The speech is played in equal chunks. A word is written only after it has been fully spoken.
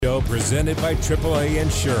Show presented by AAA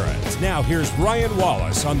Insurance. Now here's Ryan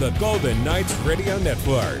Wallace on the Golden Knights Radio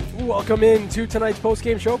Network. Welcome in to tonight's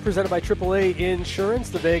postgame show presented by AAA Insurance.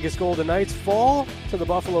 The Vegas Golden Knights fall to the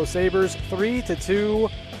Buffalo Sabres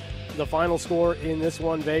 3-2. The final score in this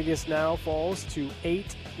one, Vegas now falls to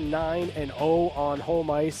 8-9-0 on home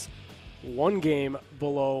ice. One game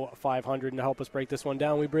below 500. And to help us break this one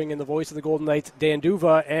down, we bring in the voice of the Golden Knights, Dan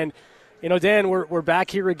D'Uva. And, you know, Dan, we're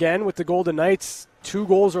back here again with the Golden Knights. 2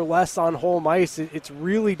 goals or less on home ice. It's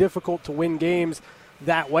really difficult to win games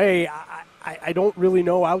that way. I don't really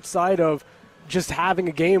know, outside of just having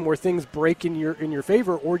a game where things break in your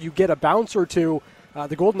favor or you get a bounce or two.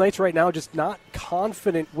 The Golden Knights right now just not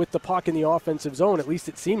confident with the puck in the offensive zone. At least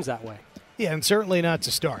it seems that way. Yeah, and certainly not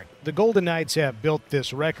to start. The Golden Knights have built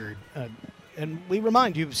this record, and we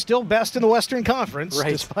remind you, still best in the Western Conference,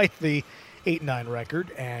 right, despite the 8-9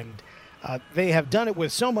 record, and they have done it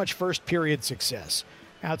with so much first-period success,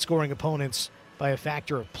 outscoring opponents by a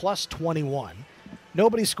factor of plus 21.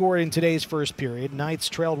 Nobody scored in today's first period. Knights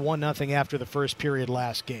trailed 1-0 after the first period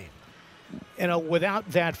last game. And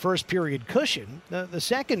without that first-period cushion, the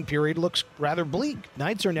second period looks rather bleak.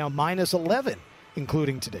 Knights are now minus 11,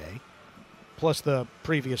 including today, plus the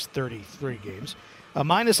previous 33 games.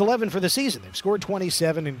 Minus 11 for the season. They've scored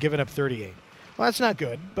 27 and given up 38. Well, that's not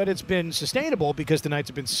good, but it's been sustainable because the Knights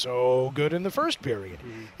have been so good in the first period.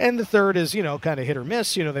 And the third is, kind of hit or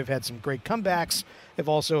miss. They've had some great comebacks. They've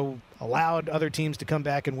also allowed other teams to come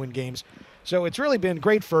back and win games. So it's really been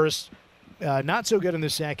great first, not so good in the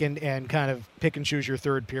second, and kind of pick and choose your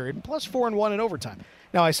third period, plus 4-1 in overtime.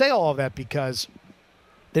 Now, I say all of that because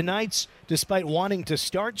the Knights, despite wanting to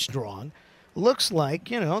start strong, looks like,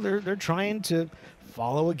 they're trying to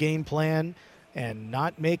follow a game plan and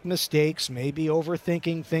not make mistakes, maybe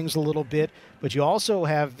overthinking things a little bit, but you also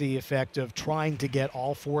have the effect of trying to get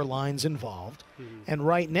all 4 lines involved. And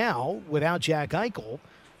right now, without Jack Eichel,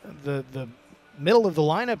 the middle of the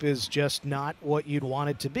lineup is just not what you'd want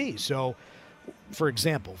it to be. So, for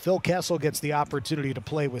example, Phil Kessel gets the opportunity to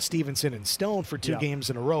play with Stevenson and Stone for 2 games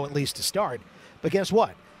in a row, at least to start. But guess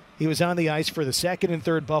what? He was on the ice for the second and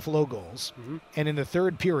third Buffalo goals, and in the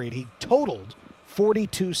third period, he totaled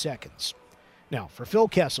 42 seconds. Now, for Phil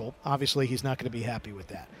Kessel, obviously he's not going to be happy with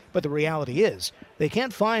that. But the reality is, they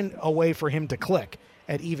can't find a way for him to click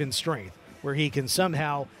at even strength, where he can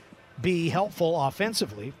somehow be helpful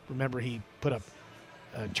offensively. Remember, he put up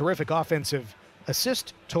a terrific offensive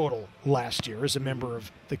assist total last year as a member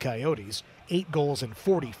of the Coyotes, 8 goals and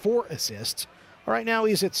 44 assists. All right, now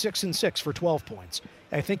he's at 6-6 for 12 points.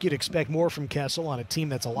 I think you'd expect more from Kessel on a team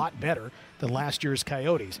that's a lot better than last year's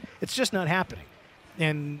Coyotes. It's just not happening.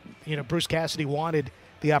 And, Bruce Cassidy wanted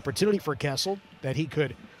the opportunity for Kessel that he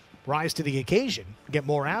could rise to the occasion, get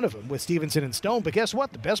more out of him with Stevenson and Stone. But guess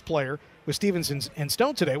what? The best player with Stevenson and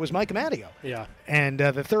Stone today was Mike Amadio. Yeah. And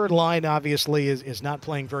the third line, obviously, is not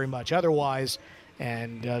playing very much otherwise.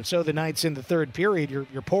 And so the Knights in the third period,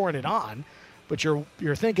 you're pouring it on. But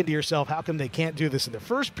you're thinking to yourself, how come they can't do this in the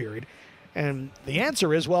first period? And the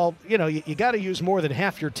answer is, well, you got to use more than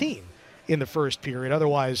half your team in the first period.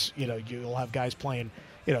 Otherwise, you'll have guys playing,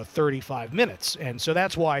 35 minutes. And so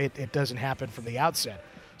that's why it doesn't happen from the outset.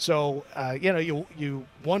 So, you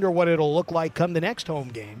wonder what it'll look like come the next home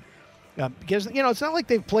game. Because, it's not like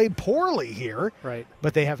they've played poorly here, right?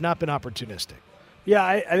 But they have not been opportunistic. Yeah,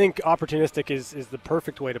 I think opportunistic is the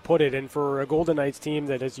perfect way to put it. And for a Golden Knights team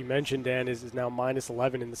that, as you mentioned, Dan, is now minus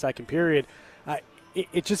 11 in the second period,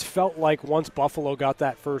 it just felt like once Buffalo got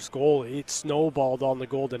that first goal, it snowballed on the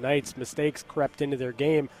Golden Knights. Mistakes crept into their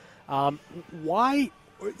game. Why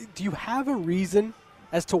do you have a reason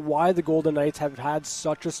as to why the Golden Knights have had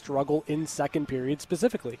such a struggle in second period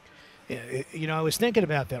specifically? Yeah, I was thinking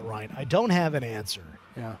about that, Ryan. I don't have an answer.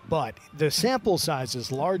 Yeah. But the sample size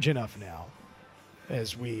is large enough now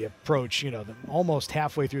as we approach, almost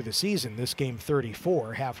halfway through the season. This game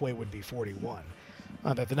 34, halfway would be 41.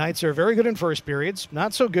 That the Knights are very good in first periods,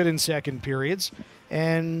 not so good in second periods,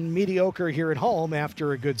 and mediocre here at home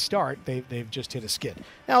after a good start. They've just hit a skid.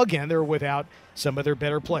 Now, again, they're without some of their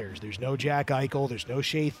better players. There's no Jack Eichel. There's no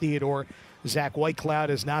Shea Theodore. Zach Whitecloud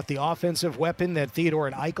is not the offensive weapon that Theodore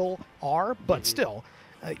and Eichel are, but still,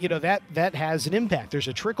 that has an impact. There's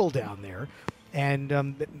a trickle down there,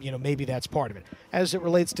 and, maybe that's part of it. As it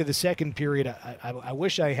relates to the second period, I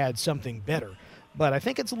wish I had something better. But I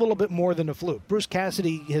think it's a little bit more than a fluke. Bruce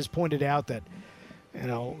Cassidy has pointed out that,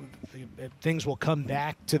 things will come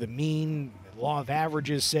back to the mean. Law of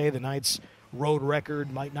averages say the Knights' road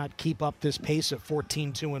record might not keep up this pace of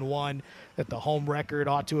 14-2-1, that the home record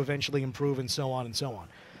ought to eventually improve, and so on and so on.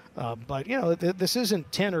 But this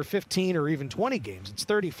isn't 10 or 15 or even 20 games. It's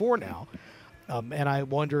 34 now. And I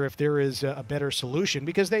wonder if there is a better solution,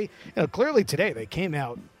 because they, clearly today they came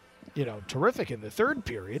out, terrific in the third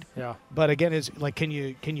period. Yeah. But again, can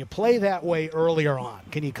you play that way earlier on?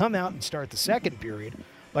 Can you come out and start the second period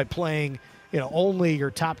by playing, only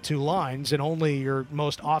your top two lines and only your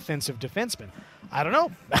most offensive defensemen? I don't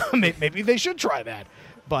know. Maybe they should try that.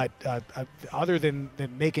 But other than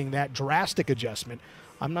making that drastic adjustment,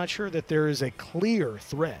 I'm not sure that there is a clear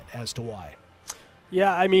thread as to why.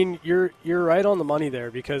 Yeah, I mean, you're right on the money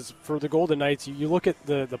there, because for the Golden Knights, you look at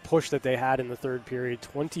the push that they had in the third period,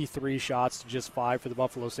 23 shots to just 5 for the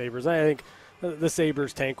Buffalo Sabres. I think the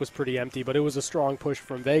Sabres tank was pretty empty, but it was a strong push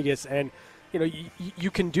from Vegas. And,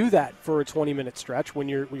 you can do that for a 20-minute stretch when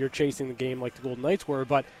you're chasing the game like the Golden Knights were.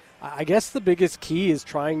 But I guess the biggest key is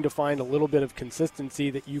trying to find a little bit of consistency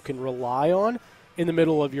that you can rely on in the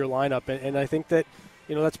middle of your lineup. And I think that,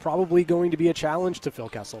 that's probably going to be a challenge to Phil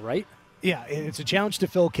Kessel, right? Yeah, it's a challenge to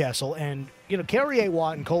Phil Kessel, and Carrier,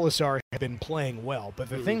 Watt, and Colasar have been playing well, but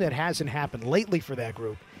the thing that hasn't happened lately for that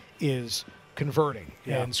group is converting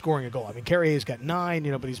and scoring a goal. I mean, Carrier's got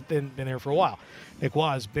 9, but he's been there for a while. Nick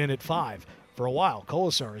Waugh's been at 5 for a while.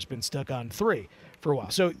 Colasar has been stuck on 3 for a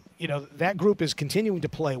while. So that group is continuing to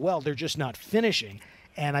play well. They're just not finishing,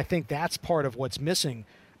 and I think that's part of what's missing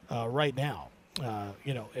right now.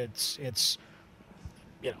 It's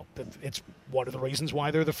one of the reasons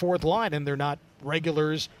why they're the fourth line and they're not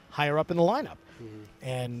regulars higher up in the lineup. Mm-hmm.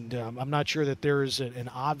 And I'm not sure that there's an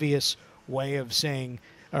obvious way of saying,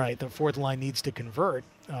 all right, the fourth line needs to convert.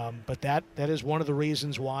 But that is one of the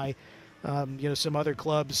reasons why, some other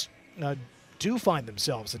clubs do find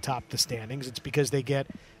themselves atop the standings. It's because they get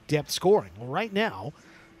depth scoring. Well, right now,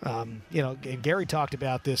 and Gary talked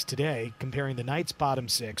about this today, comparing the Knights' bottom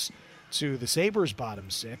 6 to the Sabres' bottom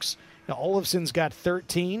 6. Now, Olofsson's got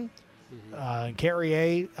 13.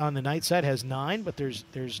 Carrier on the Knights side has 9, but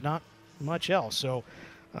there's not much else. So,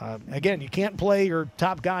 again, you can't play your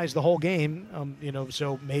top guys the whole game.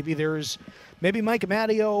 So maybe Mike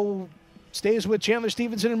Amadio stays with Chandler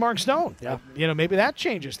Stevenson and Mark Stone. Yeah. Maybe that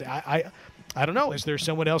changes. I don't know. Is there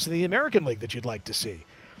someone else in the American League that you'd like to see?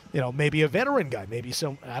 Maybe a veteran guy, maybe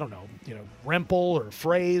I don't know, Rempel or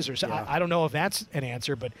Fraze or something. I don't know if that's an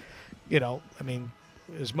answer, but,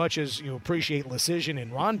 as much as you appreciate Lecision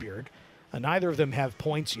and Ronbjerg, neither of them have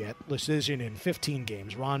points yet. Lecision in 15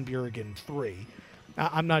 games, Ronbjerg in 3.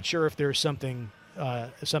 I'm not sure if there's something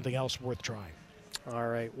else worth trying. All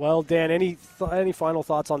right. Well, Dan, any final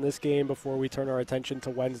thoughts on this game before we turn our attention to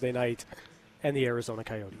Wednesday night and the Arizona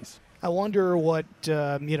Coyotes? I wonder what,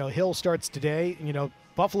 Hill starts today.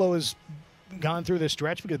 Buffalo has gone through this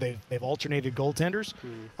stretch because they've alternated goaltenders.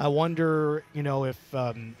 I wonder,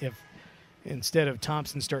 if instead of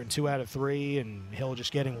Thompson starting 2 out of 3 and Hill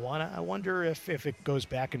just getting 1, I wonder if it goes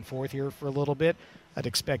back and forth here for a little bit. I'd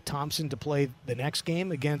expect Thompson to play the next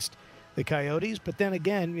game against the Coyotes, but then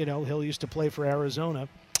again, Hill used to play for Arizona.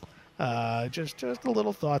 Just a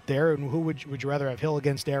little thought there. And who would you rather have, Hill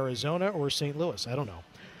against Arizona or St. Louis? I don't know.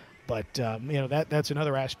 But, that's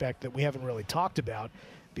another aspect that we haven't really talked about,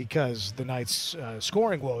 because the Knights'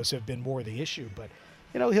 scoring woes have been more the issue. But,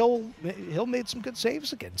 Hill made some good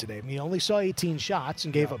saves again today. I mean, he only saw 18 shots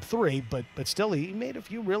and gave up 3, but still he made a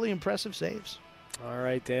few really impressive saves. All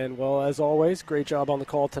right, Dan. Well, as always, great job on the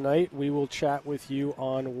call tonight. We will chat with you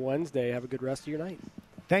on Wednesday. Have a good rest of your night.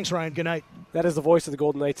 Thanks, Ryan. Good night. That is the voice of the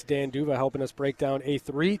Golden Knights, Dan D'Uva, helping us break down a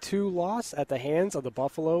 3-2 loss at the hands of the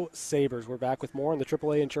Buffalo Sabres. We're back with more on the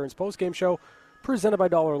AAA Insurance Postgame Show, presented by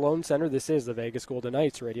Dollar Loan Center. This is the Vegas Golden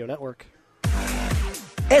Knights Radio Network.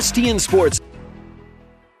 STN Sports.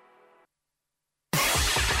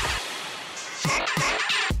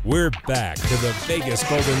 We're back to the Vegas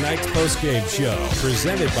Golden Knights postgame show,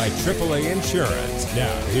 presented by AAA Insurance.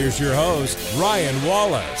 Now, here's your host, Ryan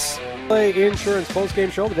Wallace. AAA Insurance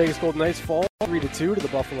postgame show. The Vegas Golden Knights fall 3-2 to the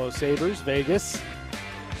Buffalo Sabres. Vegas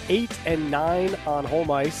 8-9 on home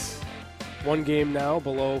ice. One game now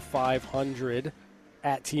below 500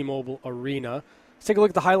 at T-Mobile Arena. Let's take a look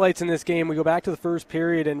at the highlights in this game. We go back to the first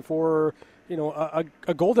period, and for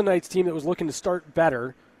a Golden Knights team that was looking to start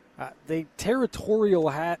better, they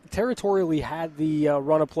territorially had the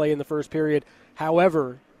run of play in the first period.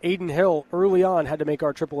 However, Adin Hill early on had to make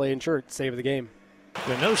our AAA insured save of the game.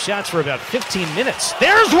 There are no shots for about 15 minutes.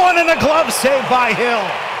 There's one in the glove, saved by Hill.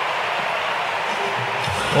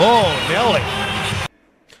 Oh, Nelly.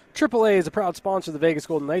 AAA is a proud sponsor of the Vegas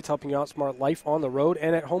Golden Knights, helping you outsmart life on the road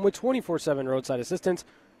and at home with 24/7 roadside assistance,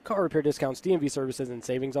 car repair discounts, DMV services, and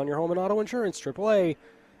savings on your home and auto insurance. AAA,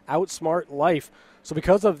 outsmart life. So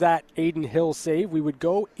because of that Adin Hill save, we would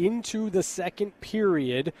go into the second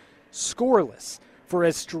period scoreless. For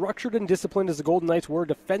as structured and disciplined as the Golden Knights were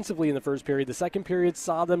defensively in the first period, the second period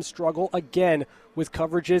saw them struggle again with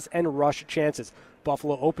coverages and rush chances.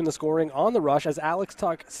 Buffalo opened the scoring on the rush as Alex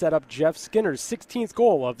Tuch set up Jeff Skinner's 16th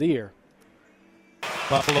goal of the year.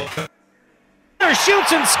 Buffalo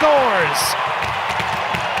shoots and scores!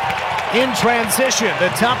 In transition, the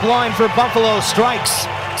top line for Buffalo strikes.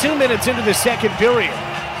 2 minutes into the second period.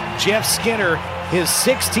 Jeff Skinner, his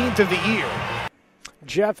 16th of the year.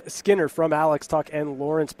 Jeff Skinner from Alex Tuch and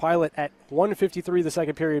Lawrence Pilot at 1:53 the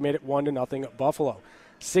second period made it 1-0 Buffalo.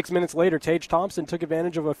 6 minutes later, Tage Thompson took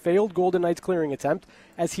advantage of a failed Golden Knights clearing attempt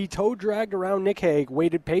as he toe-dragged around Nick Hague,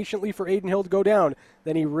 waited patiently for Adin Hill to go down,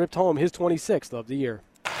 then he ripped home his 26th of the year.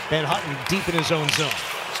 Ben Hutton deep in his own zone.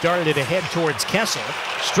 Started it ahead towards Kessel.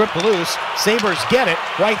 Stripped loose. Sabres get it.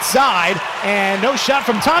 Right side. And no shot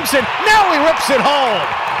from Thompson. Now he rips it home.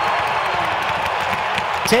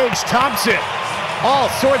 Tage Thompson. All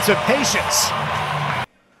sorts of patience.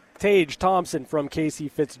 Tage Thompson from Casey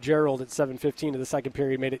Fitzgerald at 7:15 of the second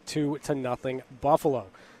period made it 2-0 Buffalo.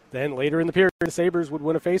 Then later in the period, the Sabres would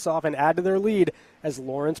win a faceoff and add to their lead as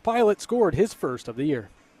Lawrence Pilot scored his first of the year.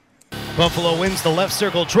 Buffalo wins the left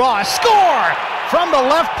circle draw. Score from the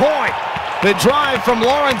left point. The drive from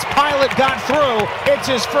Lawrence Pilot got through. It's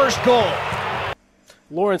his first goal.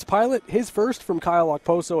 Lawrence Pilot, his first from Kyle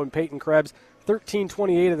Okposo and Peyton Krebs.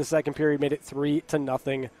 13:28 of the second period made it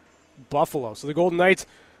 3-0 Buffalo. So the Golden Knights,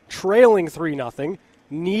 trailing 3-0,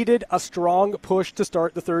 needed a strong push to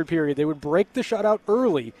start the third period. They would break the shutout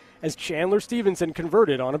early as Chandler Stevenson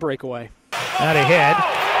converted on a breakaway. Out ahead.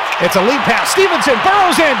 It's a lead pass. Stevenson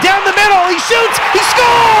burrows in, down the middle. He shoots. He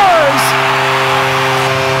scores!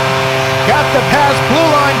 Got the pass blue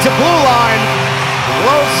line to blue line.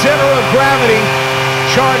 Low center of gravity.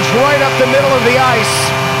 Charged right up the middle of the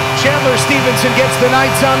ice. Chandler Stevenson gets the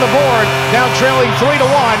Knights on the board. Now trailing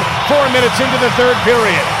 3-1, 4 minutes into the third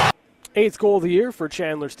period. 8th goal of the year for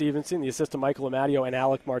Chandler Stevenson, the assist to Michael Amadio and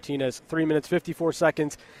Alec Martinez. 3 minutes, 54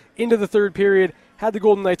 seconds into the third period. Had the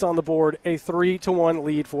Golden Knights on the board, a 3-1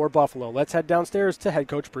 lead for Buffalo. Let's head downstairs to head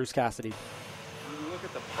coach Bruce Cassidy. When you look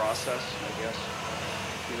at the process, I guess,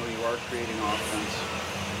 you are creating offense.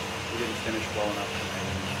 We didn't finish well enough tonight.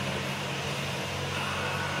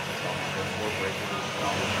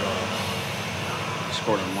 We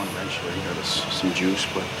scored on one bench there. You got us some juice,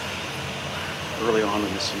 but early on we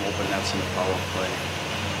missed some open nets in the power play.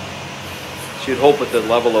 So you'd hope with the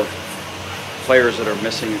level of players that are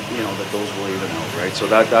missing, that those will even out, right? So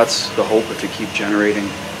that's the hope. If you keep generating,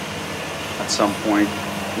 at some point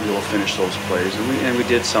we will finish those plays, and we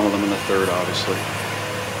did some of them in the third, obviously.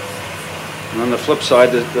 And on the flip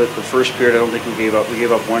side, the first period, I don't think we gave up. We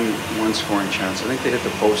gave up one scoring chance. I think they hit the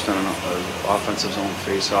post on an offensive zone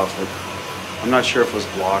face-off that I'm not sure if it was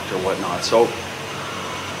blocked or whatnot. So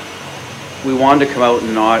we wanted to come out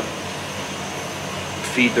and not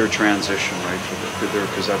feed their transition, right,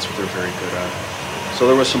 because that's what they're very good at. So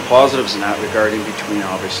there was some positives in that regard. In between,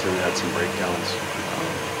 obviously, we had some breakdowns.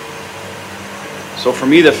 So for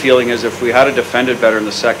me, the feeling is if we had defended better in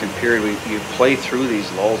the second period, you play through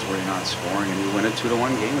these lulls where you're not scoring, and you win a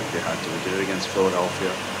 2-1 game if you had to. We did it against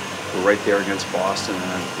Philadelphia. We're right there against Boston, and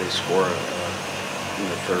then they score in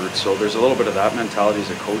the third. So there's a little bit of that mentality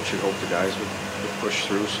as a coach. You'd hope the guys would push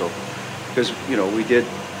through. So because we did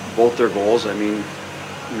both their goals. I mean,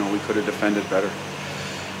 we could have defended better.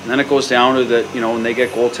 And then it goes down to that, when they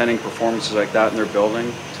get goaltending performances like that in their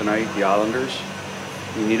building tonight, the Islanders,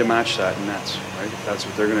 you need to match that in nets, right? If that's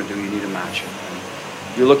what they're going to do, you need to match it.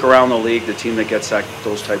 And you look around the league, the team that gets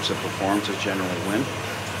those types of performances generally win.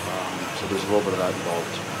 So there's a little bit of that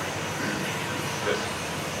involved.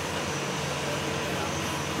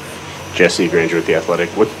 Jesse Granger with The Athletic.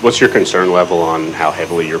 What's your concern level on how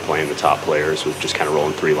heavily you're playing the top players with just kind of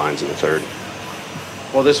rolling three lines in the third?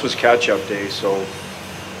 Well, this was catch-up day, so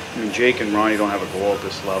Jake and Ronnie don't have a goal at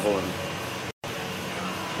this level, and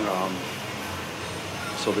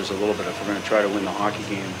so there's a little bit, if we're going to try to win the hockey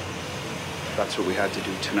game, that's what we had to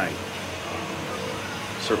do tonight.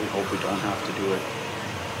 Certainly hope we don't have to do it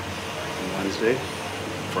on Wednesday,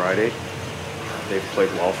 Friday. They've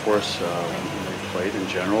played well for us when they've played in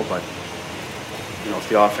general, but if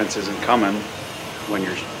the offense isn't coming when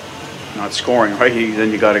you're not scoring, right,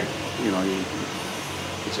 then you got to,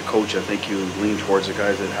 as a coach, I think you lean towards the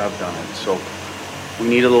guys that have done it. So we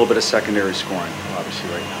need a little bit of secondary scoring, obviously,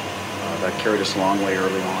 right now. That carried us a long way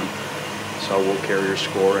early on. So Will Carrier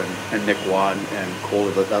score and Nick Watt and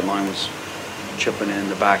Cole, that line was chipping in,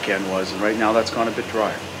 the back end was, and right now that's gone a bit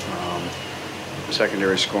dry.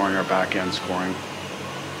 Secondary scoring, our back end scoring.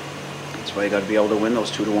 That's why you got to be able to win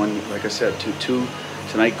those 2-1. Like I said, 2-2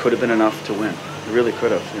 tonight could have been enough to win. It really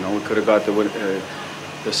could have. We could have got the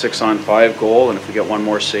the 6-on-5 goal, and if we get one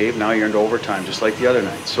more save, now you're into overtime, just like the other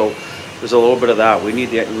night. So there's a little bit of that. We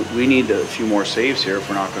need a few more saves here if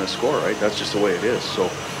we're not going to score, right? That's just the way it is. So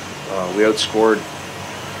we outscored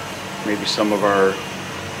maybe some of our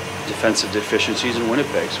defensive deficiencies in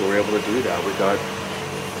Winnipeg, so we're able to do that. We got,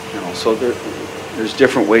 so there's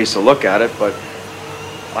different ways to look at it, but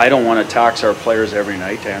I don't want to tax our players every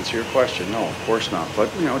night to answer your question. No, of course not. But,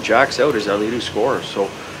 Jack's out as our leading scorer, so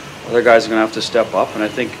other guys are going to have to step up, and I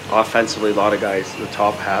think offensively a lot of guys the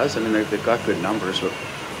top has. I mean, they've got good numbers, but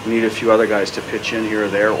we need a few other guys to pitch in here or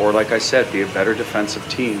there, or like I said, be a better defensive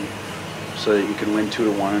team so that you can win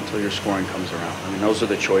 2-1 until your scoring comes around. I mean, those are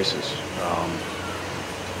the choices.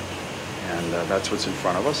 That's what's in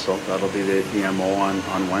front of us, so that'll be the MO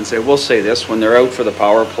on Wednesday. We'll say this, when they're out for the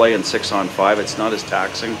power play and 6-on-5, it's not as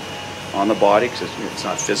taxing on the body because it's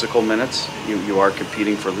not physical minutes. You are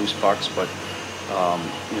competing for loose pucks, but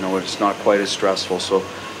it's not quite as stressful. So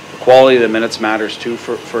the quality of the minutes matters too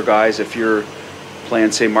for guys. If you're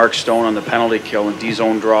playing, say, Mark Stone on the penalty kill and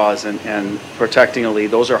D-zone draws and protecting a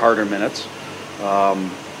lead, those are harder minutes.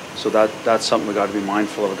 So that's something we got to be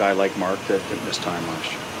mindful of, a guy like Mark that missed time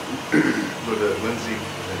last year. Lindsay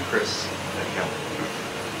and Chris and Kevin.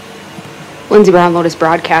 Lindsay Brown, Lotus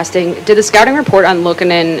Broadcasting. Did the scouting report on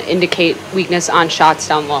Luukkonen indicate weakness on shots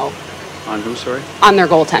down low? On who, sorry? On their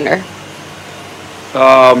goaltender.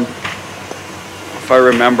 If I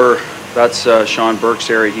remember, that's Sean Burke's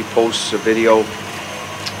area. He posts a video.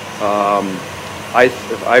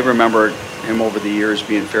 I remember him over the years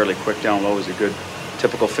being fairly quick down low. He's a good,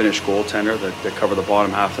 typical Finnish goaltender that cover the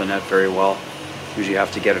bottom half of the net very well. Usually you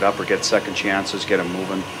have to get it up or get second chances, get him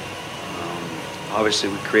moving. Obviously,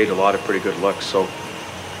 we create a lot of pretty good looks. So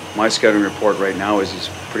my scouting report right now is he's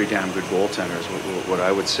a pretty damn good goaltender, is what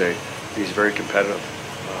I would say. He's very competitive.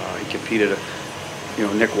 He competed,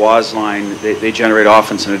 Nick Waugh's line, they generate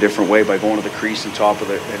offense in a different way by going to the crease and top of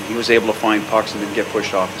it, and he was able to find pucks and then get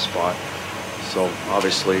pushed off the spot. So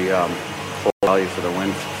obviously, full value for the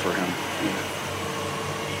win for him.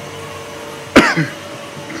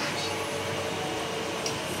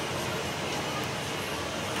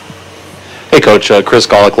 Hey, Coach. Chris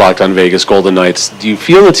Golick, Locked on Vegas Golden Knights. Do you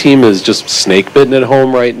feel the team is just snake-bitten at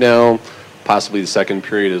home right now, possibly the second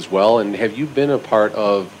period as well? And have you been a part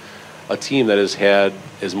of a team that has had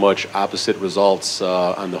as much opposite results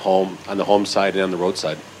on the home side and on the road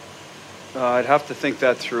side? I'd have to think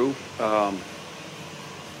that through. I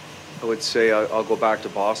would say I'll go back to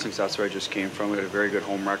Boston because that's where I just came from. We had a very good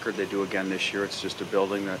home record. They do again this year. It's just a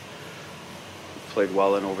building that played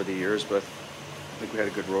well in over the years, but I think we had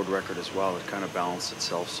a good road record as well. It kind of balanced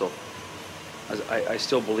itself. So I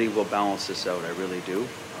still believe we'll balance this out. I really do.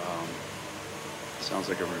 Sounds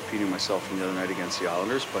like I'm repeating myself from the other night against the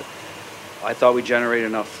Islanders, but I thought we generated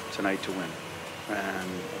enough tonight to win. And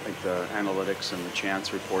I think the analytics and the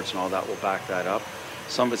chance reports and all that will back that up.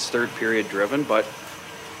 Some of it's third period driven, but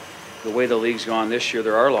the way the league's gone this year,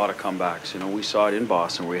 there are a lot of comebacks. We saw it in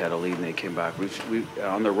Boston where we had a lead and they came back. We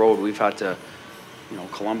on the road, we've had to,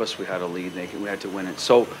 Columbus, we had a lead and we had to win it.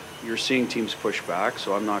 So you're seeing teams push back,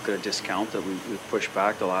 so I'm not going to discount that we've pushed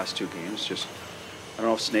back the last two games. Just, I don't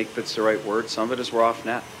know if snake bit's the right word. Some of it is we're off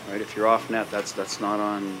net, right? If you're off net, that's not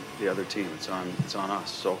on the other team. It's on us.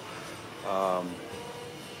 So,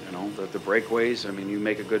 the breakaways. I mean, you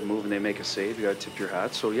make a good move and they make a save, you got to tip your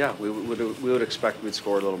hat. So yeah, we would expect we'd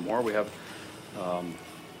score a little more. We have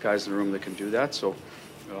guys in the room that can do that. So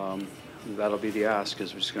that'll be the ask.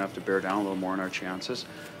 Is we're just gonna have to bear down a little more on our chances.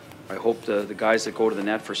 I hope the guys that go to the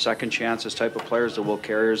net for second chances type of players, the Will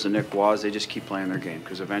Carriers, the Nick Waughs, they just keep playing their game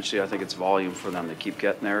because eventually I think it's volume for them. They keep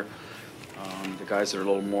getting there. The guys that are a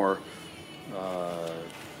little more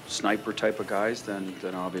sniper type of guys, then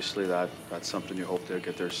obviously that's something you hope they'll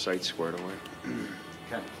get their sights squared away.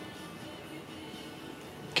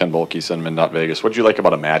 Ken Bolkison, Min.Vegas. What did you like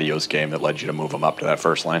about Amadio's game that led you to move him up to that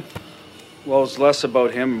first line? Well, it was less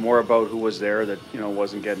about him, more about who was there that,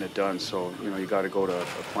 wasn't getting it done. So, you got to go to a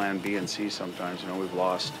plan B and C sometimes. We've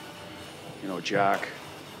lost, Jack.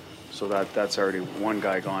 So that's already one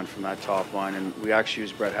guy gone from that top line. And we actually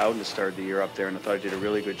used Brett Howden to start the year up there, and I thought he did a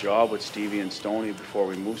really good job with Stevie and Stoney before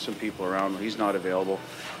we moved some people around. He's not available.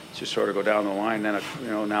 Just sort of go down the line. Then,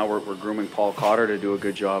 now we're grooming Paul Cotter to do a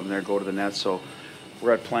good job and there go to the net. So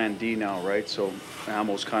we're at plan D now, right? So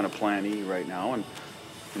Amo's kind of plan E right now. And,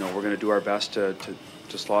 we're going to do our best to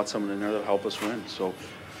slot someone in there that'll help us win. So,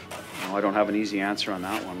 I don't have an easy answer on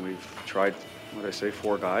that one. We've tried,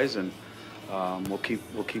 4 guys, and we'll keep.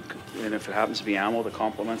 And if it happens to be Amo that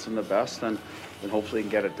complements him the best, then hopefully he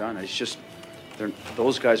can get it done. It's just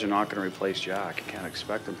those guys are not going to replace Jack. You can't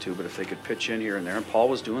expect them to, but if they could pitch in here and there, and Paul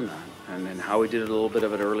was doing that, and then Howie did a little bit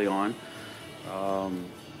of it early on,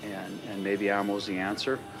 and maybe Amo's the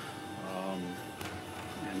answer,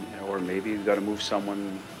 or maybe you've got to move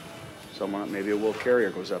someone, maybe a Will Carrier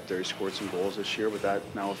goes up there. He scored some goals this year, but that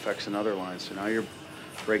now affects another line. So now you're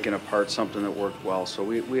breaking apart something that worked well. So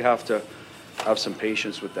we have to have some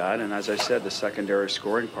patience with that, and as I said, the secondary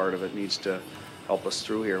scoring part of it needs to help us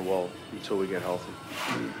through here until we get healthy.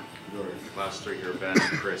 Last three here, Ben,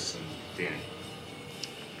 Chris, and Danny.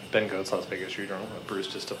 Ben Coates, Las Vegas Street Journal. Bruce,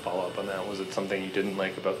 just to follow up on that, was it something you didn't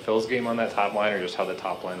like about Phil's game on that top line, or just how the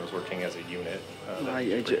top line was working as a unit?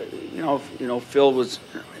 Phil was,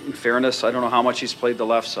 in fairness, I don't know how much he's played the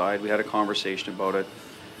left side. We had a conversation about it.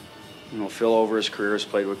 Phil over his career has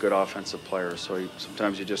played with good offensive players, so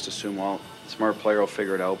sometimes you just assume, well, smart player will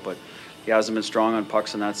figure it out, but he hasn't been strong on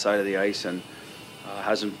pucks on that side of the ice, and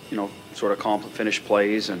hasn't, sort of finished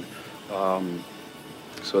plays, and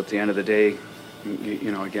so at the end of the day,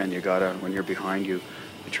 again, you gotta, when you're behind you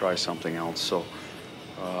try something else. So,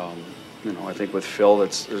 I think with Phil,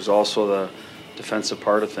 there's also the defensive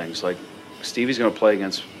part of things. Like Stevie's going to play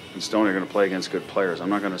against, and Stoney are going to play against good players. I'm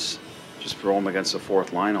not going to just throw them against the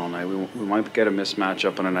fourth line all night. We might get a mismatch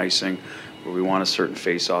up on an icing where we want a certain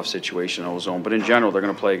face-off situation in the zone, but in general, they're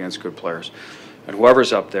going to play against good players. And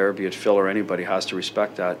whoever's up there, be it Phil or anybody, has to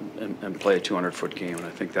respect that and play a 200-foot game. And I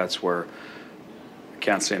think that's where I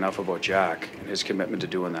can't say enough about Jack and his commitment to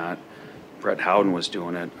doing that. Brett Howden was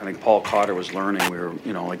doing it. I think Paul Cotter was learning. We were,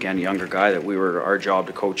 again, a younger guy that our job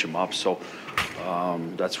to coach him up. So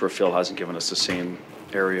that's where Phil hasn't given us the same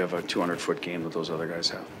area of a 200-foot game that those other guys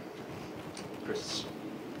have.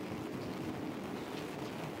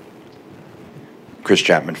 Chris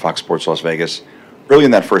Chapman, Fox Sports Las Vegas. Early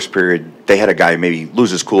in that first period, they had a guy maybe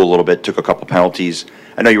lose his cool a little bit, took a couple penalties.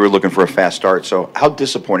 I know you were looking for a fast start, so how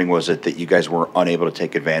disappointing was it that you guys were unable to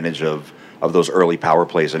take advantage of those early power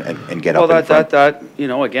plays and get up in front?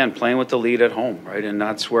 Well, again, playing with the lead at home, right? And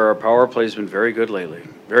that's where our power play has been very good lately,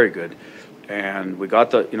 very good. And we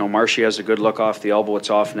got Marshy has a good look off the elbow, it's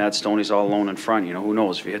off net, Stoney's all alone in front. Who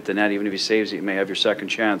knows, if you hit the net, even if he saves it, you may have your second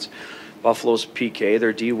chance. Buffalo's PK,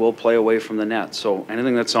 their D will play away from the net. So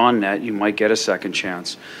anything that's on net, you might get a second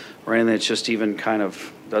chance. Or anything that's just even kind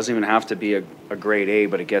of, doesn't even have to be a grade A,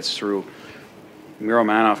 but it gets through. Miro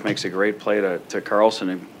Manoff makes a great play to Carlson,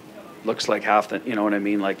 and looks like half the, you know what I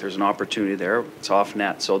mean? Like there's an opportunity there, it's off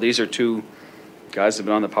net. So these are two guys that have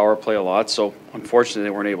been on the power play a lot, so unfortunately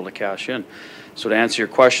they weren't able to cash in. So to answer your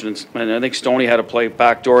question, and I think Stoney had to play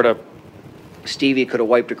backdoor to Stevie, could have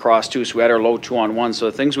wiped across too, so we had our low 2-on-1. So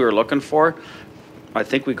the things we were looking for, I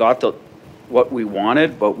think we got what we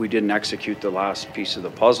wanted, but we didn't execute the last piece of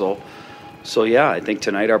the puzzle. So yeah, I think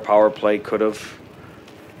tonight our power play could have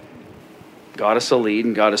got us a lead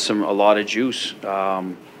and got us a lot of juice.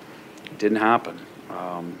 It didn't happen,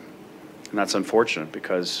 and that's unfortunate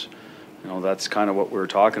because that's kind of what we were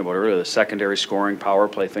talking about earlier, the secondary scoring, power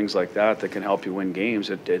play, things like that can help you win games.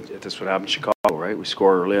 That's what happened in Chicago, right? We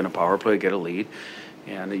score early on a power play, get a lead,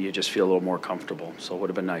 and you just feel a little more comfortable. So it would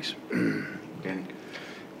have been nice.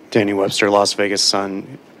 Danny Webster, Las Vegas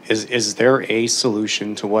Sun. Is there a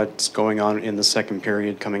solution to what's going on in the second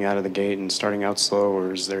period, coming out of the gate and starting out slow,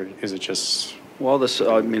 or is it just? Well,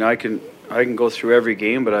 I can go through every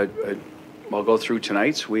game, but I'll go through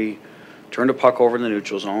tonight's. We turned a puck over in the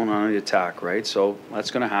neutral zone on the attack, right? So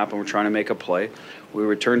that's going to happen. We're trying to make a play. We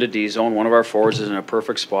return to D zone. One of our forwards is in a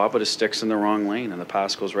perfect spot, but his stick's in the wrong lane, and the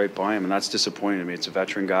pass goes right by him, and that's disappointing to me. It's a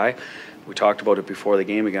veteran guy. We talked about it before the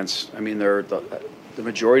game against. The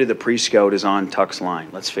majority of the pre-scout is on Tuck's line.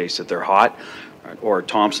 Let's face it, they're hot, or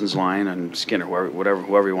Thompson's line and Skinner,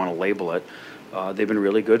 whoever you want to label it. They've been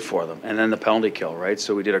really good for them. And then the penalty kill, right?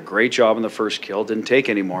 So we did a great job in the first kill, didn't take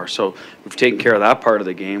any more. So we've taken care of that part of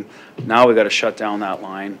the game. Now we got to shut down that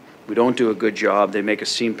line. We don't do a good job. They make a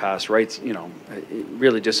seam pass, right?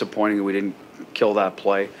 Really disappointing that we didn't kill that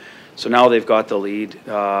play. So now they've got the lead.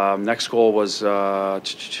 Next goal was,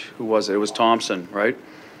 who was it? It was Thompson, right?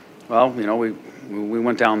 Well, we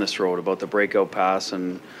went down this road about the breakout pass,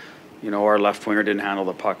 and our left winger didn't handle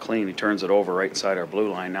the puck clean. He turns it over right inside our blue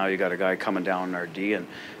line. Now you got a guy coming down in our D, and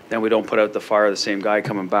then we don't put out the fire, the same guy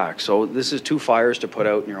coming back. So this is two fires to put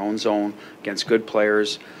out in your own zone against good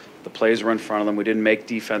players. The plays were in front of them. We didn't make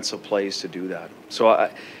defensive plays to do that. So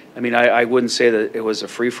I wouldn't say that it was a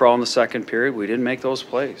free-for-all in the second period. We didn't make those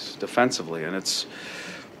plays defensively, and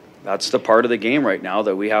that's the part of the game right now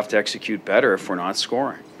that we have to execute better if we're not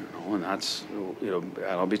scoring. and that's,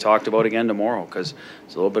 that'll be talked about again tomorrow, because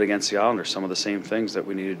it's a little bit against the Islanders, some of the same things that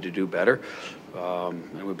we needed to do better,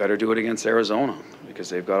 and we better do it against Arizona, because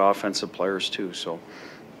they've got offensive players too. So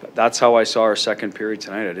that's how I saw our second period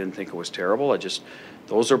tonight. I didn't think it was terrible.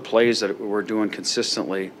 Those are plays that we're doing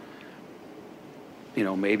consistently,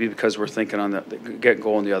 maybe because we're thinking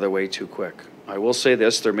going the other way too quick. I will say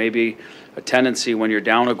this, there may be a tendency when you're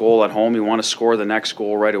down a goal at home, you want to score the next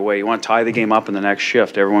goal right away. You want to tie the game up in the next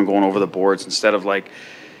shift, everyone going over the boards, instead of like,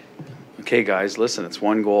 okay, guys, listen, it's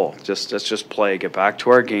one goal. Let's just play, get back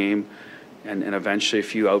to our game, and eventually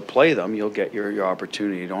if you outplay them, you'll get your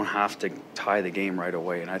opportunity. You don't have to tie the game right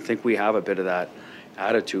away. And I think we have a bit of that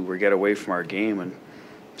attitude. We get away from our game, and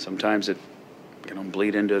sometimes it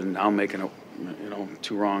bleed into now making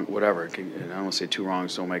two wrong, whatever. I don't want to say two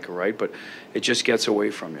wrongs don't make a right, but it just gets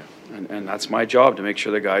away from you. And that's my job, to make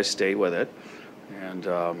sure the guys stay with it. And,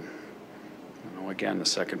 again, the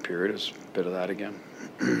second period is a bit of that again.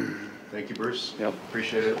 Thank you, Bruce. Yep.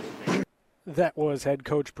 Appreciate it. That was head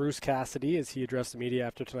coach Bruce Cassidy as he addressed the media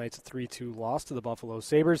after tonight's 3-2 loss to the Buffalo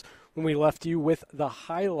Sabres. When we left you with the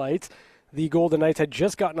highlights, the Golden Knights had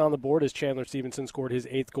just gotten on the board as Chandler Stevenson scored his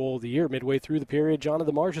 8th goal of the year. Midway through the period,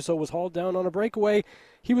 Jonathan Marchessault was hauled down on a breakaway.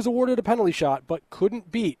 He was awarded a penalty shot, but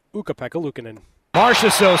couldn't beat Ukko-Pekka Luukkonen.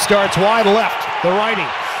 Marchessault starts wide left, the righty.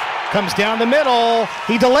 Comes down the middle,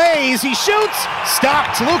 he delays, he shoots,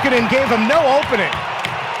 stopped. Luukkonen gave him no opening.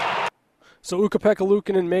 So Ukko-Pekka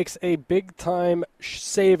Luukkonen makes a big-time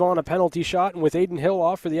save on a penalty shot, and with Adin Hill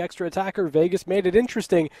off for the extra attacker, Vegas made it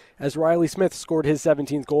interesting as Riley Smith scored his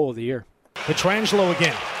 17th goal of the year. Pietrangelo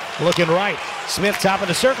again, looking right. Smith top of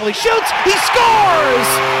the circle, he shoots, he scores!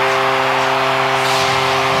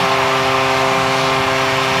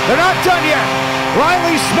 They're not done yet.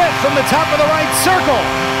 Riley Smith from the top of the right circle.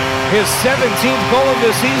 His 17th goal of the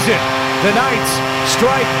season. The Knights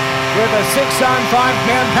strike with a 6-on-5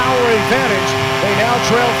 manpower advantage. They now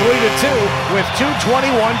trail 3-2 with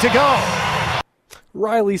 2:21 to go.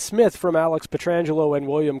 Riley Smith from Alex Pietrangelo and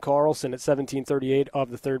William Karlsson at 17:38 of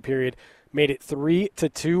the third period made it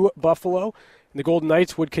 3-2 Buffalo. And the Golden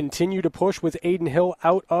Knights would continue to push with Adin Hill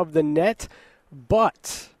out of the net,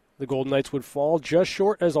 but the Golden Knights would fall just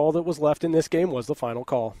short, as all that was left in this game was the final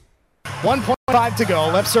call. 1.5 to go,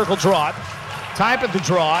 left circle draw. Time at the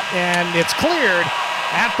draw, and it's cleared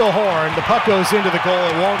at the horn. The puck goes into the goal,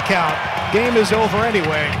 it won't count. Game is over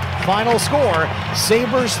anyway. Final score,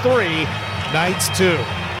 Sabres 3, Knights 2.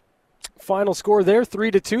 Final score there,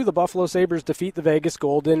 3-2. The Buffalo Sabres defeat the Vegas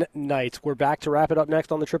Golden Knights. We're back to wrap it up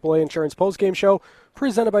next on the AAA Insurance postgame show,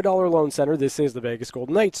 presented by Dollar Loan Center. This is the Vegas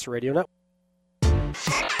Golden Knights Radio Network.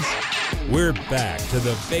 We're back to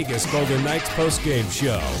the Vegas Golden Knights postgame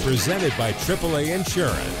show, presented by AAA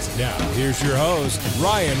Insurance. Now, here's your host,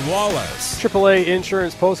 Ryan Wallace. AAA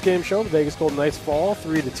Insurance postgame show. The Vegas Golden Knights fall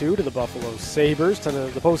 3-2 to the Buffalo Sabres.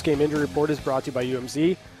 The postgame injury report is brought to you by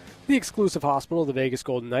UMZ, the exclusive hospital of the Vegas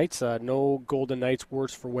Golden Knights. No Golden Knights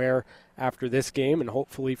worse for wear after this game, and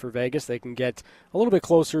hopefully for Vegas they can get a little bit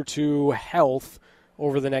closer to health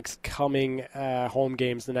over the next coming home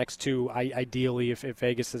games, the next two. Ideally, if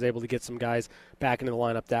Vegas is able to get some guys back into the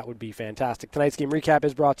lineup, that would be fantastic. Tonight's game recap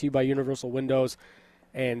is brought to you by Universal Windows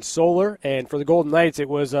and Solar. And for the Golden Knights, it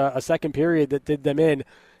was a second period that did them in,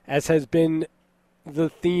 as has been the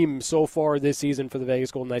theme so far this season for the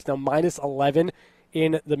Vegas Golden Knights. Now, minus 11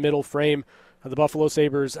 in the middle frame. The Buffalo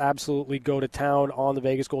Sabres absolutely go to town on the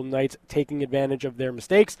Vegas Golden Knights, taking advantage of their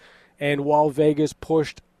mistakes. And while Vegas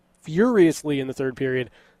pushed furiously in the third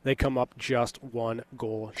period, they come up just one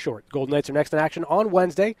goal short. Golden Knights are next in action on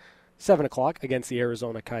Wednesday, 7 o'clock against the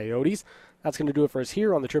Arizona Coyotes. That's going to do it for us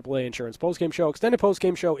here on the AAA Insurance postgame show. Extended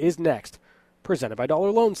postgame show is next, presented by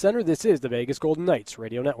Dollar Loan Center. This is the Vegas Golden Knights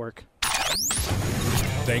Radio Network.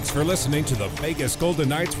 Thanks for listening to the Vegas Golden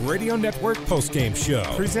Knights Radio Network postgame show,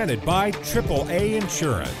 presented by AAA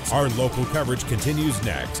Insurance. Our local coverage continues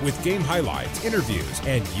next with game highlights, interviews,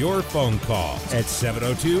 and your phone calls at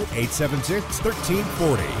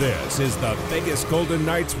 702-876-1340. This is the Vegas Golden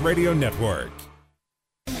Knights Radio Network.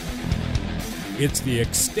 It's the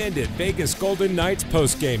extended Vegas Golden Knights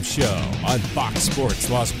postgame show on Fox Sports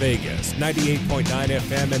Las Vegas, 98.9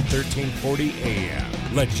 FM and 1340 AM.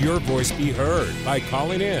 Let your voice be heard by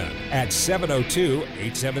calling in at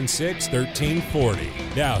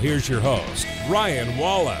 702-876-1340. Now here's your host, Ryan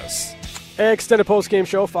Wallace. Extended postgame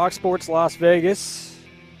show, Fox Sports Las Vegas.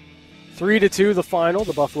 3-2 the final.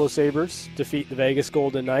 The Buffalo Sabres defeat the Vegas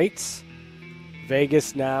Golden Knights.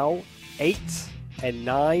 Vegas now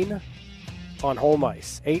 8-9 on home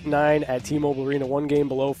ice. 8-9 at T-Mobile Arena, one game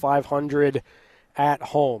below 500 at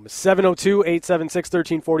home.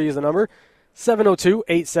 702-876-1340 is the number.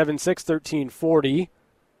 702-876-1340.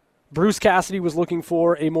 Bruce Cassidy was looking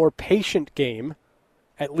for a more patient game,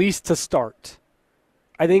 at least to start.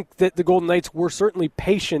 I think that the Golden Knights were certainly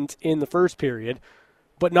patient in the first period,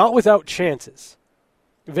 but not without chances.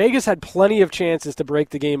 Vegas had plenty of chances to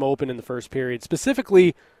break the game open in the first period,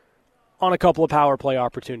 specifically on a couple of power play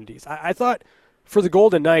opportunities. I thought for the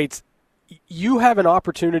Golden Knights, you have an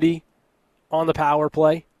opportunity on the power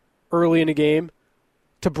play early in a game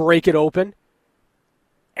to break it open,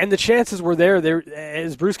 and the chances were there.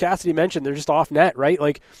 As Bruce Cassidy mentioned, they're just off net, right?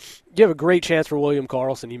 Like, you have a great chance for William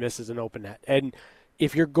Karlsson. He misses an open net. And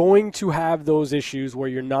if you're going to have those issues where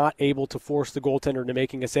you're not able to force the goaltender into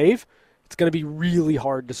making a save, it's going to be really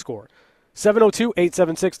hard to score.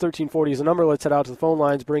 702-876-1340 is the number. Let's head out to the phone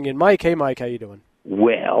lines. Bring in Mike. Hey, Mike, how you doing?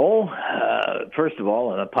 Well, first of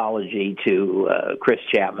all, an apology to Chris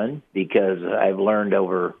Chapman, because I've learned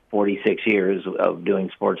over 46 years of doing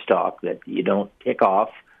sports talk that you don't tick off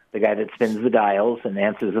the guy that spins the dials and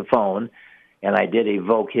answers the phone. And I did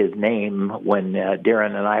evoke his name when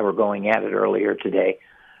Darren and I were going at it earlier today.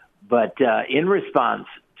 But in response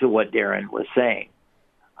to what Darren was saying,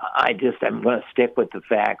 I'm going to stick with the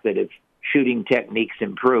fact that if shooting techniques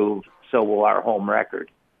improve, so will our home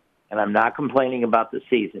record. And I'm not complaining about the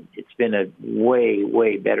season. It's been a way,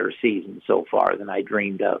 way better season so far than I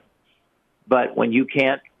dreamed of. But when you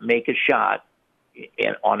can't make a shot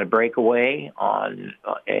on a breakaway, on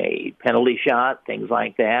a penalty shot, things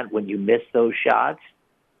like that, when you miss those shots,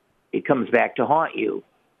 it comes back to haunt you.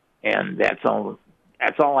 And that's all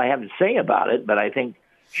I have to say about it. But I think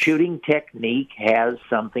shooting technique has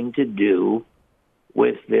something to do